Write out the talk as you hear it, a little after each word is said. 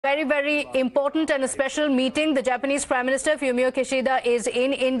Very, very important and a special meeting. The Japanese Prime Minister Fumio Kishida is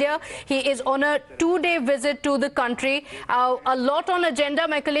in India. He is on a two-day visit to the country. A lot on agenda.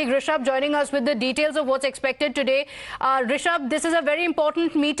 My colleague Rishabh joining us with the details of what's expected today. Rishabh, this is a very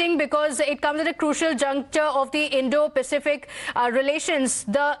important meeting because it comes at a crucial juncture of the Indo-Pacific relations.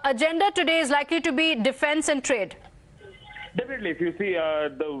 The agenda today is likely to be defense and trade. Definitely, if you see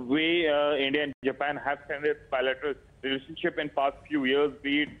the way India and Japan have extended bilateral relationship in past few years,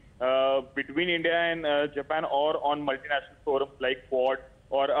 be it between India and Japan or on multinational forums like Quad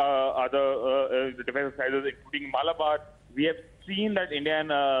or other defense exercises, including Malabar, we have seen that India and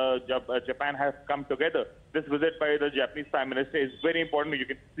Japan have come together. This visit by the Japanese Prime Minister is very important. You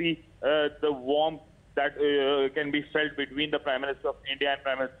can see the warmth that can be felt between the Prime Minister of India and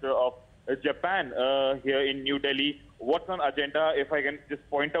Prime Minister of Japan here in New Delhi. What's on agenda? If I can just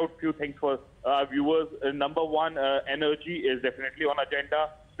point out a few things for our viewers. Number one, energy is definitely on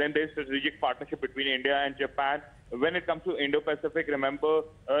agenda. Then there's strategic partnership between India and Japan. When it comes to Indo-Pacific, remember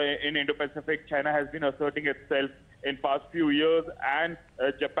in Indo-Pacific, China has been asserting itself in past few years, and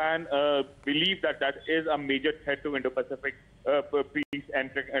Japan believes that that is a major threat to Indo-Pacific peace and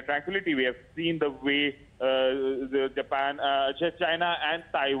tranquility. We have seen the way China and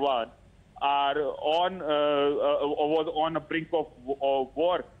Taiwan are was on a brink of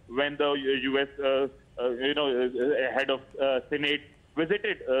war when the U.S. Head of Senate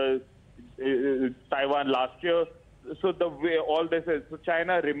visited Taiwan last year. So the way all this is, so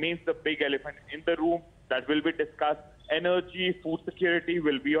China remains the big elephant in the room that will be discussed. Energy, food security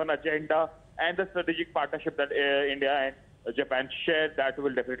will be on agenda, and the strategic partnership that India and Japan share, that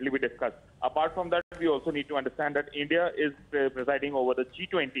will definitely be discussed. Apart from that, we also need to understand that India is presiding over the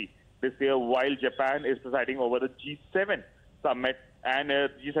G20 this year, while Japan is presiding over the G7 summit, and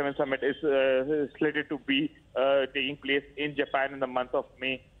G7 summit is slated to be taking place in Japan in the month of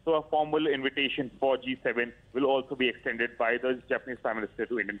May. So a formal invitation for G7 will also be extended by the Japanese Prime Minister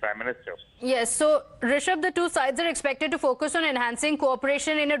to Indian Prime Minister. Yes, so Rishabh, the two sides are expected to focus on enhancing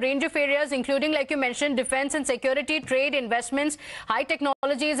cooperation in a range of areas, including, like you mentioned, defense and security, trade, investments, high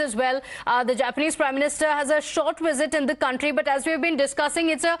technologies as well. The Japanese Prime Minister has a short visit in the country, but as we've been discussing,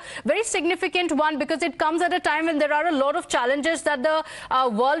 it's a very significant one because it comes at a time when there are a lot of challenges that the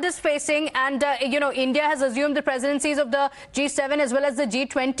world is facing, and India has assumed the presidencies of the G7 as well as the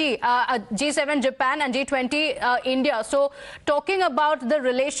G20. G7 Japan and G20 India. So talking about the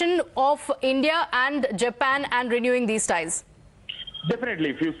relation of India and Japan and renewing these ties.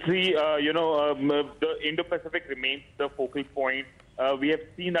 Definitely. If you see, the Indo-Pacific remains the focal point. We have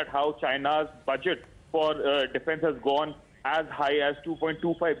seen that how China's budget for defense has gone as high as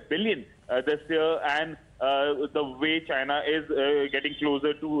 2.25 billion this year, and the way China is getting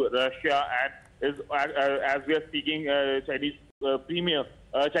closer to Russia, and is as we are speaking, Chinese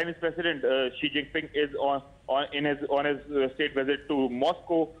President Xi Jinping is on his state visit to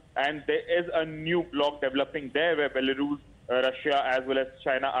Moscow, and there is a new bloc developing there where Belarus, Russia as well as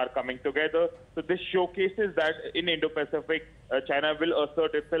China are coming together. So this showcases that in Indo-Pacific, China will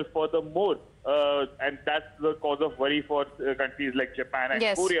assert itself furthermore, and that's the cause of worry for countries like Japan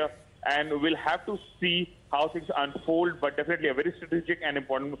and Korea. And we'll have to see how things unfold, but definitely a very strategic and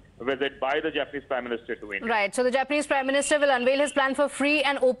important visit by the Japanese Prime Minister to India. Right. So the Japanese Prime Minister will unveil his plan for free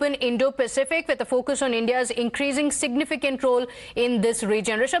and open Indo-Pacific with a focus on India's increasing significant role in this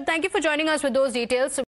region. Rishabh, thank you for joining us with those details.